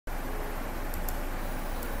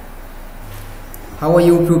How are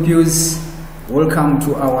you, pupils? Welcome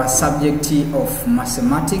to our subject of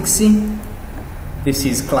mathematics. This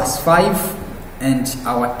is class 5 and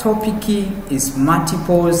our topic is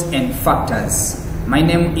multiples and factors. My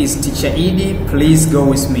name is Teacher Edie. Please go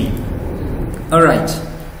with me. Alright,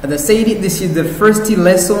 as I said, this is the first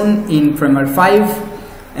lesson in primary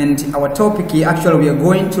 5 and our topic, actually we are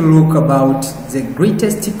going to look about the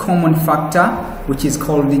greatest common factor, which is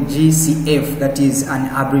called the GCF, that is an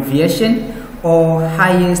abbreviation, or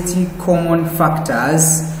highest common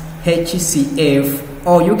factors, HCF,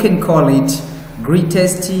 or you can call it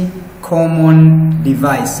greatest common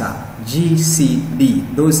divisor,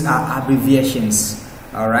 GCD. Those are abbreviations.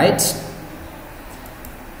 All right.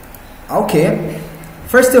 Okay.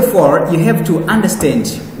 First of all, you have to understand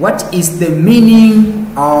what is the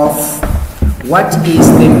meaning of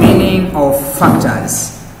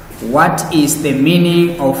factors. What is the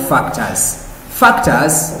meaning of factors?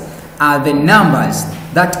 Factors are the numbers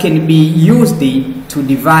that can be used to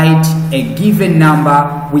divide a given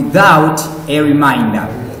number without a remainder.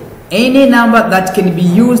 Any number that can be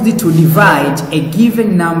used to divide a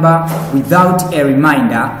given number without a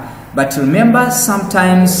remainder, but remember,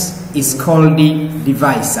 sometimes is called the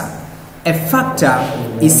divisor. A factor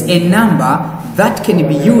is a number that can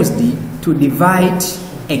be used to divide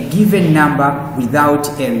a given number without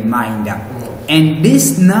a remainder, and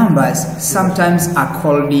these numbers sometimes are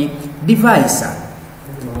called the divisor.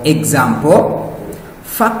 Example,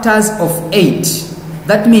 factors of 8.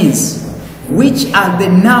 That means which are the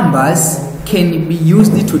numbers can be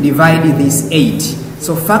used to divide this 8.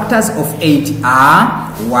 So factors of 8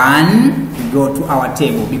 are 1. We go to our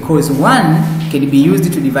table because 1 can be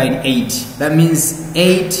used to divide 8. That means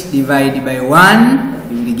 8 divided by 1,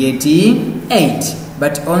 you will get 8.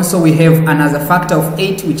 But also we have another factor of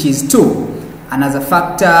 8, which is 2. Another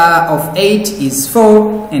factor of 8 is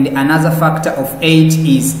 4, and another factor of 8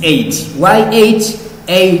 is 8. Why 8?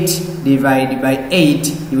 8 divided by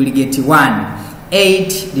 8, you will get 1.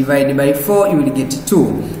 8 divided by 4, you will get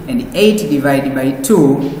 2. And 8 divided by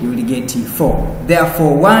 2, you will get 4.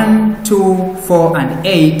 Therefore, 1, 2, 4, and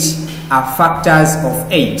 8 are factors of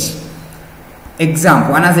 8.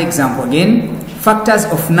 Example, another example again. Factors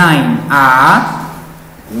of 9 are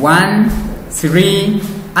 1, 3,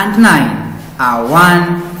 and 9. Are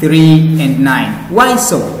 1, 3, and 9. Why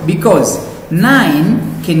so? Because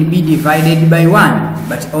 9 can be divided by 1,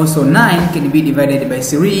 but also 9 can be divided by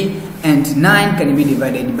 3, and 9 can be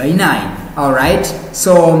divided by 9. Alright,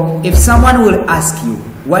 so if someone will ask you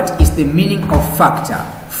what is the meaning of factor,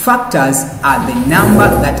 factors are the number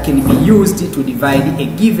that can be used to divide a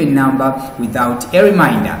given number without a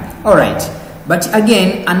remainder. Alright, but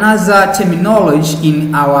again, another terminology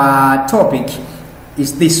in our topic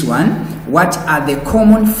is this one. What are the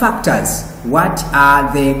common factors? What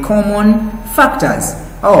are the common factors?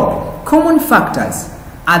 Oh, common factors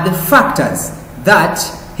are the factors that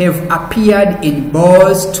have appeared in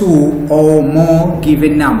both 2 or more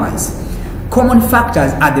given numbers. Common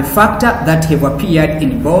factors are the factors that have appeared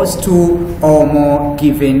in both 2 or more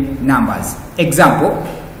given numbers. Example,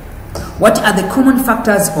 what are the common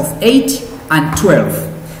factors of 8 and 12?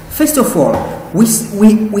 First of all,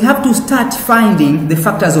 we have to start finding the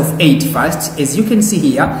factors of 8 first. As you can see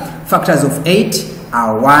here, factors of 8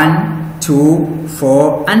 are 1, 2,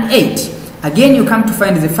 4, and 8. Again, you come to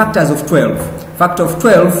find the factors of 12. Factor of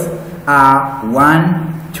 12 are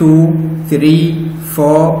 1, 2, 3,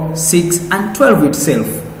 4, 6, and 12 itself.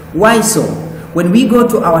 Why so? When we go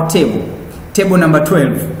to our table number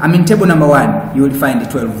table number 1, you will find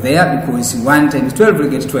 12 there because 1 times 12 will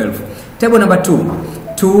get 12. Table number 2.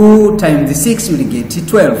 2 times 6 you will get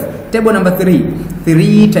 12. Table number 3.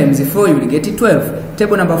 3 times 4 you will get 12.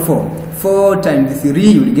 Table number 4. 4 times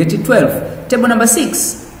 3 you will get 12. Table number 6.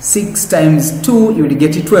 6 times 2 you will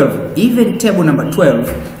get 12. Even table number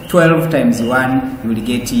 12. 12 times 1 you will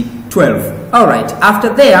get 12. Alright,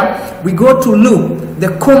 after there we go to look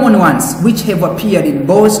the common ones which have appeared in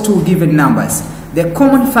both 2 given numbers. The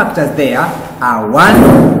common factors there are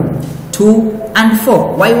 1, 2, and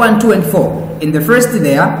 4. Why 1, 2, and 4? In the first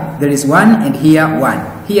there is 1 and here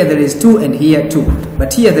 1. Here there is 2 and here 2.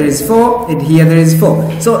 But here there is 4 and here there is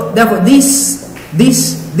 4. So therefore these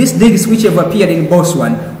digits which have appeared in both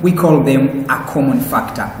one, we call them a common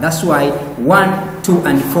factor. That's why 1, 2,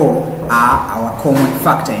 and 4 are our common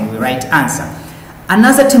factor in the right answer.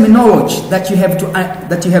 Another terminology that you have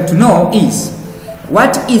to know is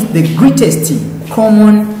what is the greatest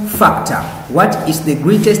common factor? What is the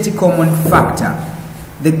greatest common factor?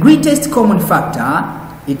 The greatest common factor,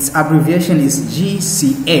 its abbreviation is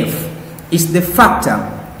GCF, is the factor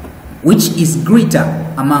which is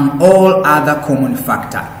greater among all other common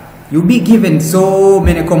factors. you'll be given so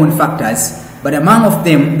many common factors, but among of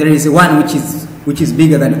them there is one which is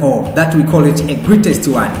bigger than all. That we call it a greatest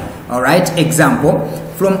one. All right. Example,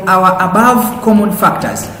 from our above common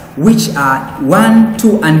factors, which are 1,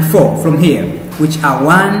 2, and 4, from here, which are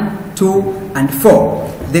 1, 2, and 4,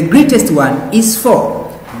 the greatest one is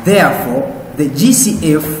 4. Therefore, the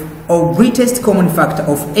GCF, or greatest common factor,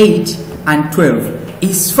 of 8 and 12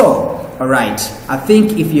 is 4. Alright, I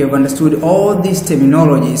think if you have understood all these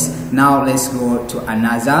terminologies, now let's go to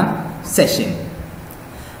another session.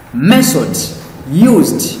 Methods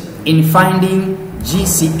used in finding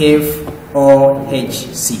GCF or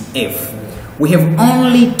HCF. We have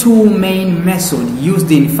only two main methods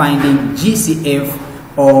used in finding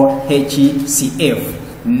GCF or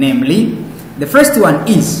HCF. Namely, the first one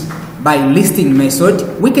is by listing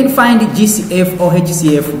method. We can find GCF or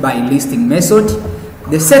HCF by listing method.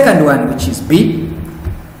 The second one, which is B,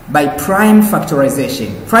 by prime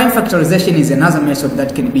factorization. Prime factorization is another method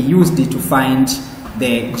that can be used to find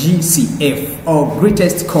the GCF, or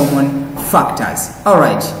greatest common factors.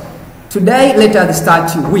 Alright, today let us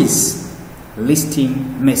start with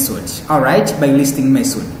listing method. Alright, by listing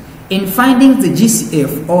method. In finding the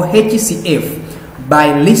GCF or HCF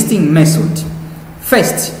by listing method,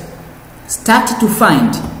 first, start to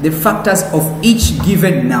find the factors of each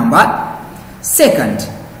given number. Second,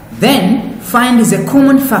 then find the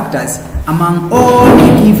common factors among all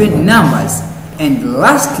the given numbers. And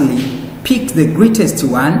lastly, pick the greatest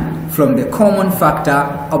one from the common factor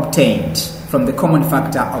obtained.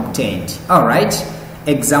 Alright,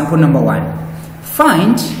 example number 1.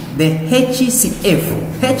 Find the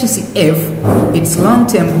HCF. HCF, its long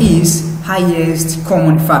term is highest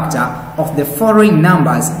common factor of the following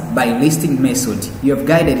numbers by listing method. You have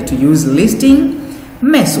guided to use listing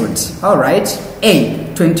method. Alright,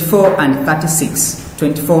 A, 24 and 36.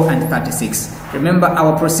 24 and 36. Remember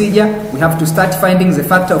our procedure, we have to start finding the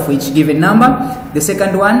factor of each given number. The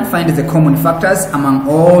second one, find the common factors among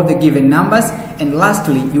all the given numbers. And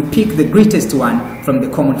lastly, you pick the greatest one from the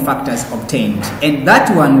common factors obtained. And that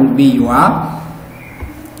one will be your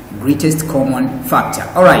greatest common factor.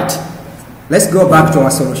 Alright, let's go back to our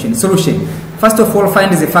solution. First of all,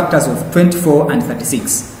 find the factors of 24 and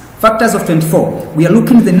 36. Factors of 24, we are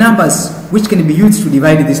looking at the numbers which can be used to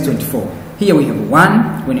divide this 24. Here we have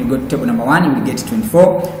 1. When you go to table number 1, you will get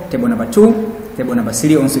 24. Table number 2, table number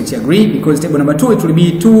 3 also it agree, because table number 2 it will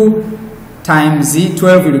be 2 times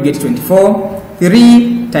 12, you will get 24.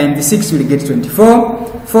 3 times 6 you will get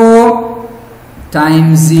 24. 4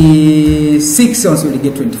 times 6 also you will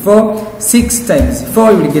get 24. 6 times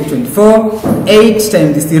 4 you will get 24. 8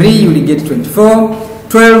 times 3 you will get 24.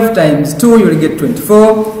 12 times 2 you will get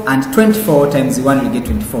 24, and 24 times 1 you will get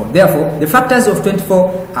 24. Therefore, the factors of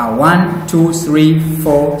 24 are 1, 2, 3,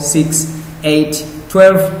 4, 6, 8,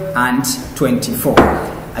 12, and 24.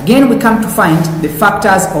 Again, we come to find the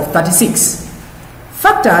factors of 36.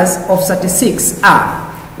 Factors of 36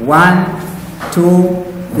 are 1, 2,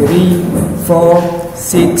 3, 4,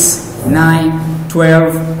 6, 9,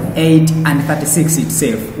 12, 8, and 36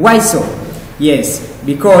 itself. Why so? Yes,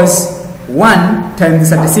 because 1 times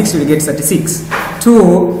 36 you will get 36.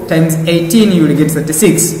 2 times 18 you will get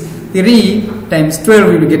 36. 3 times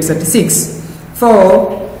 12 you will get 36.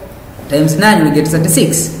 4 times 9 you will get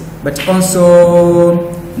 36. But also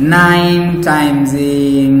 9 times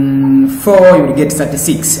 4 you will get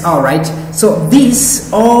 36. Alright, so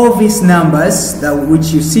all these numbers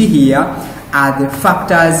which you see here are the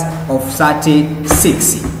factors of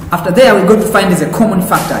 36. After there we go to find the common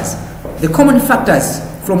factors. The common factors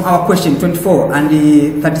from our question 24 and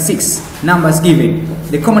the 36 numbers given,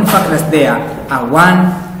 the common factors there are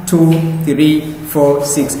 1, 2, 3, 4,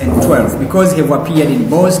 6, and 12, because they have appeared in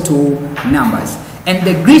both two numbers. And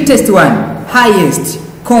the greatest one, highest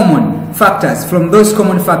common factors from those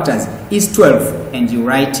common factors is 12, and you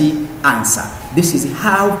write the answer. This is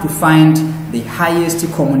how to find the highest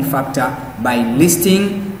common factor by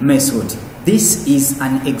listing method. This is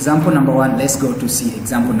an example number 1. Let's go to see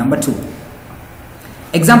example number 2.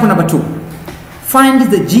 Example number 2. Find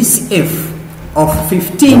the GCF of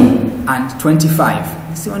 15 and 25.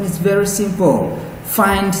 This one is very simple.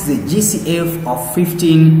 Find the GCF of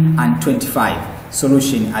 15 and 25.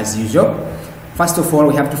 Solution as usual. First of all,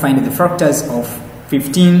 we have to find the factors of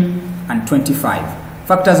 15 and 25.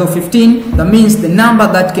 Factors of 15, that means the number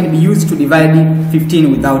that can be used to divide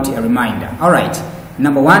 15 without a reminder. Alright,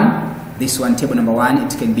 number 1, this one, table number 1,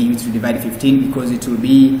 it can be used to divide 15 because it will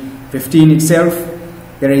be 15 itself.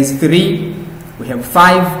 There is 3, we have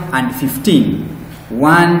 5 and 15.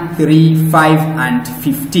 1, 3, 5 and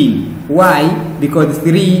 15. Why? Because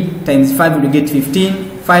 3 times 5 will get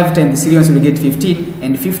 15. 5 times 3 also will get 15,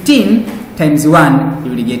 and 15 times 1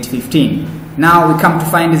 you will get 15. Now we come to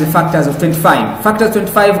find the factors of 25. Factors of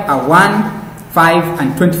 25 are 1, 5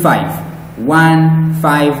 and 25. 1,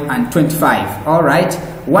 5 and 25. Alright,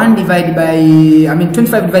 1 divided by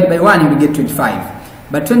 25 divided by 1 you will get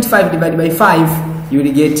 25, but 25 divided by 5 you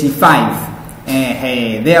will get 5.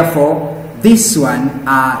 Therefore this one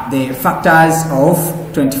are the factors of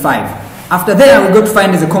 25. After there we go to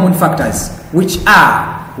find the common factors, which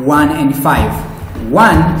are 1 and 5.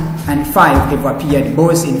 1 and 5 have appeared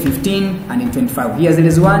both in 15 and in 25. Here there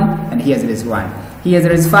is 1 and here there is 1. Here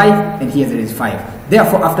there is 5 and here there is 5.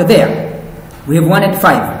 Therefore after there we have 1 and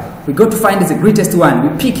 5. We go to find the greatest one.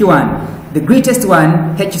 We pick one. The greatest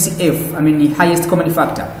one, HCF, the highest common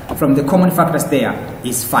factor. From the common factors there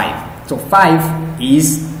is 5. So 5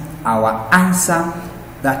 is our answer.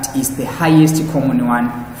 That is the highest common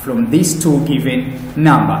one from these two given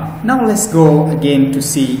number. Now let's go again to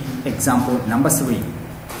see example number 3.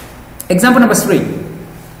 Example number 3.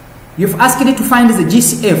 You've asked it to find the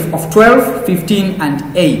GCF of 12, 15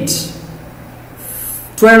 and 8.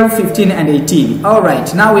 12, 15 and 18.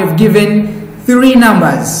 Alright, now we have given 3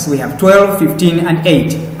 numbers. We have 12, 15 and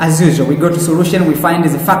 8. As usual, we go to solution, we find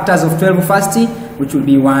the factors of 12 first, which will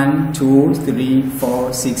be 1, 2, 3,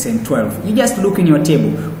 4, 6 and 12. You just look in your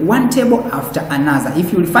table, one table after another.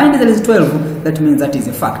 If you will find that there is 12, that means that is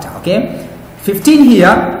a factor, okay? 15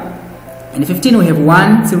 here, and 15 we have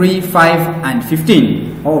 1, 3, 5 and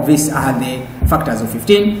 15. All these are the factors of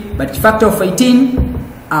 15, but factor of 18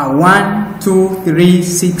 are 1, 2, 3,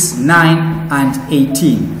 6, 9 and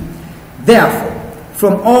 18. Therefore,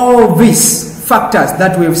 from all these factors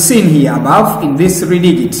that we have seen here above in this 3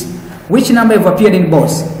 digits, which number have appeared in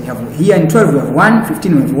both? We have here in 12 we have 1,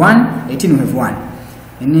 15 we have 1, 18 we have 1.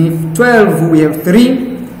 In 12 we have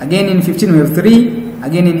 3, again in 15 we have 3,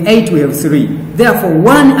 again in 8 we have 3. Therefore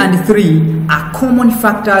 1 and 3 are common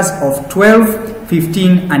factors of 12,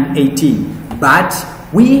 15 and 18. But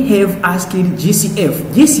we have asked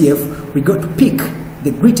GCF. GCF, we got to pick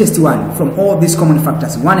the greatest one from all these common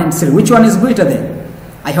factors, 1 and 3. Which one is greater then?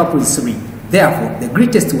 I hope it's 3. Therefore, the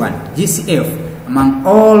greatest one, GCF, among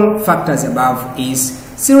all factors above is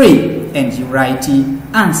 3. And you write the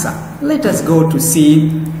answer. Let us go to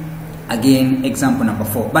see again example number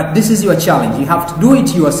 4. But this is your challenge. You have to do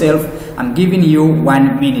it yourself. I'm giving you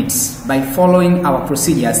 1 minute. By following our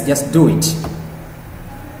procedures, just do it.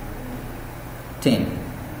 10,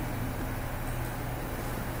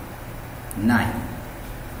 9,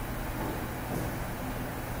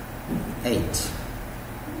 8,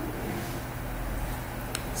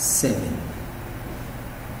 7,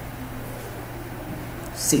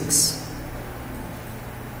 6,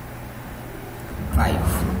 5,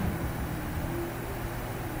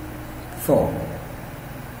 4,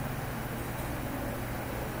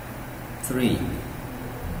 3,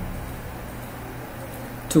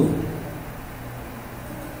 2,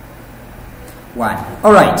 1.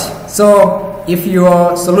 Alright, so if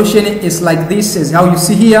your solution is like this, is how you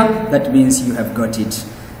see here, that means you have got it.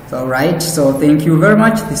 Alright, so thank you very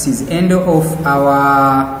much. This is end of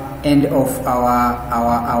our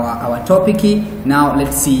topic. Now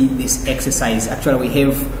let's see this exercise. Actually we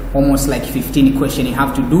have almost like 15 questions. You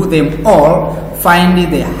have to do them all.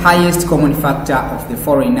 Find the highest common factor of the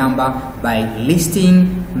following number by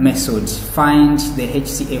listing method. Find the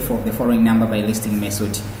HCF of the following number by listing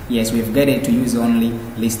method. Yes, we've guided to use only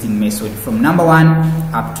listing method from number 1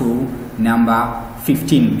 up to number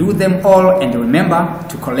 15. Do them all and remember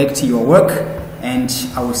to collect your work, and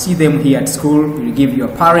I will see them here at school. We'll give your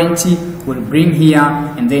parent, will bring here,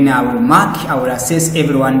 and then I will mark, I will assess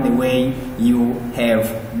everyone the way you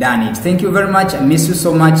have done it. Thank you very much. I miss you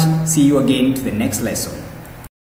so much. See you again to the next lesson.